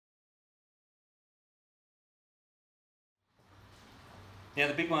Now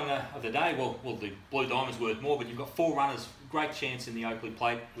the big one of the day, well, the Blue Diamond's worth more, but you've got 4 runners, great chance in the Oakleigh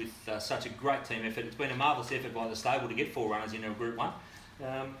Plate with such a great team effort. It's been a marvellous effort by the stable to get 4 runners into a Group 1.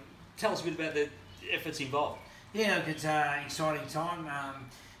 Tell us a bit about the efforts involved. Yeah, look, it's an exciting time.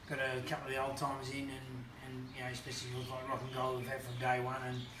 Got a couple of the old timers in, and you know, especially like Rock and Gold we've had from day one,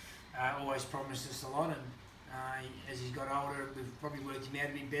 and always promised us a lot. And as he's got older, we've probably worked him out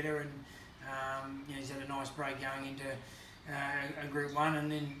a bit better, and you know, he's had a nice break going into a Group 1,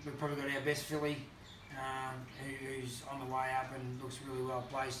 and then we've probably got our best filly who's on the way up and looks really well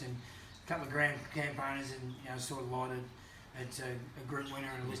placed, and a couple of grand campaigners, and you know, sort of lighted. It's a group winner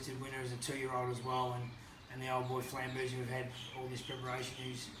and a listed winner as a 2-year-old as well, and the old boy Flamboyant we've had all this preparation,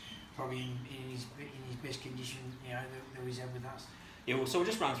 who's probably in his best condition, you know, that he's had with us. Yeah, well, so we'll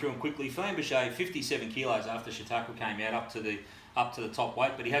just run through them quickly. Flamboyant, 57 kilos after Chautauqua came out up to the top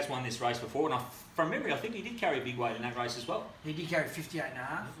weight, but he has won this race before, and from memory I think he did carry a big weight in that race as well. He did carry 58.5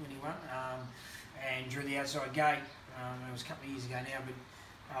 when he won, and drew the outside gate. It was a couple of years ago now, but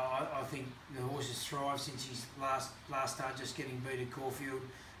I think the horse has thrived since his last start, just getting beat at Caulfield.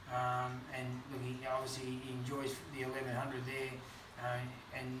 And look, obviously he enjoys the 1100 there,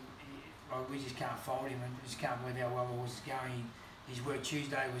 and we just can't fault him, and just can't believe how well the horse is going. His work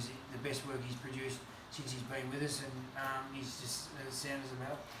Tuesday was the best work he's produced since he's been with us, and he's just as sound as a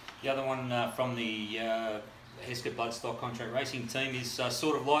bell. The other one from the Heskett Bloodstock Contract Racing team is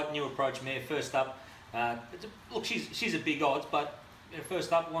sort of like new approach mare. First up, look, she's a big odds, but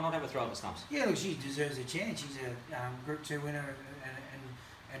first up, why not have a throw at the stumps? Yeah, look, she deserves a chance. She's a Group 2 winner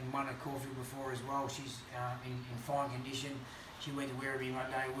and won at Caulfield before as well. She's in fine condition. She went to Werribee one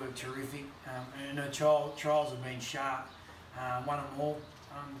day, worked terrific, and her trials have been sharp. Won them all,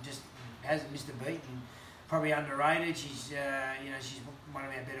 just hasn't missed a beat, and probably underrated. She's you know, she's one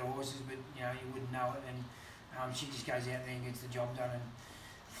of our better horses, but you know, you wouldn't know it, and she just goes out there and gets the job done. And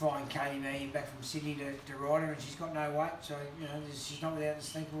flying Katie Mee back from Sydney to ride her, and she's got no weight, so you know, she's not without a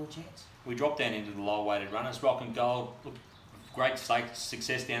thinkable chance. We dropped down into the lower weighted runners. Rock and Gold, look, great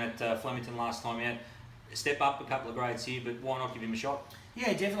success down at Flemington last time out. Step up a couple of grades here, but why not give him a shot?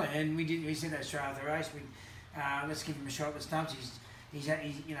 Yeah, definitely, and we said that straight after the race. Let's give him a shot at the stumps. He's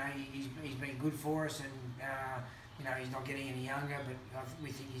you know, he's been good for us, and you know, he's not getting any younger, but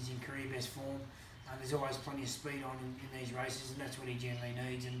we think he's in career best form. There's always plenty of speed on in these races, and that's what he generally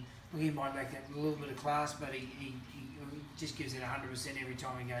needs. And look, he might make that a little bit of class, but he just gives it 100% every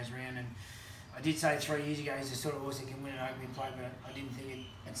time he goes around. And I did say 3 years ago he's the sort of horse that can win an Oakleigh Plate, but I didn't think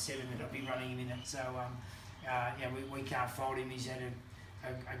at 7 that I'd be running him in it. So yeah, we can't fault him. He's had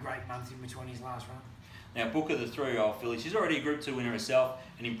a great month in between his last run. Now, Booker, the 3-year-old filly, she's already a Group 2 winner herself,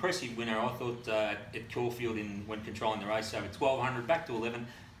 an impressive winner, I thought, at Caulfield when controlling the race over 1200, back to 11,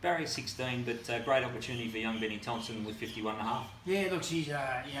 barrier 16, but great opportunity for young Benny Thompson with 51.5. Yeah, look, she's, you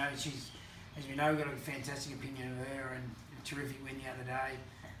know, she's, as we know, we've got a fantastic opinion of her, and a terrific win the other day.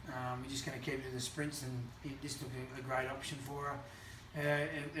 We're just going to keep her to the sprints, and this looked a great option for her.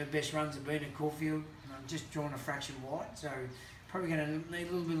 Her best runs have been at Caulfield, just drawn a fraction wide, so probably going to need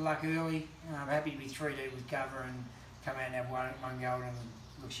a little bit of luck early. I'm happy to be 3 deep with cover and come out and have one gold, and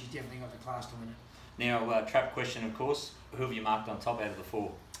look, she's definitely got the class to win it. Now, trap question, of course, who have you marked on top out of the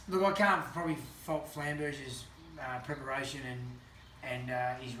 4? Look, I can't probably fault Flamboyant's preparation and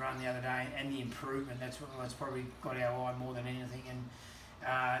his run the other day, and the improvement. That's probably got our eye more than anything.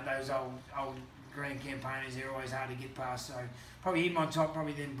 And those old grand campaigners, they're always hard to get past. So probably him on top,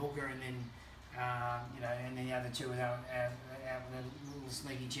 probably then Booker, and then you know, and then the other 2 without with a little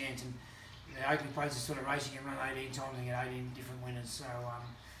sneaky chance. And the Oakleigh Plate's a sort of race you can run 18 times and get 18 different winners. So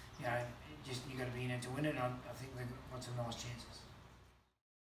you know, just you got to be in it to win it. And I think they've got some nice chances.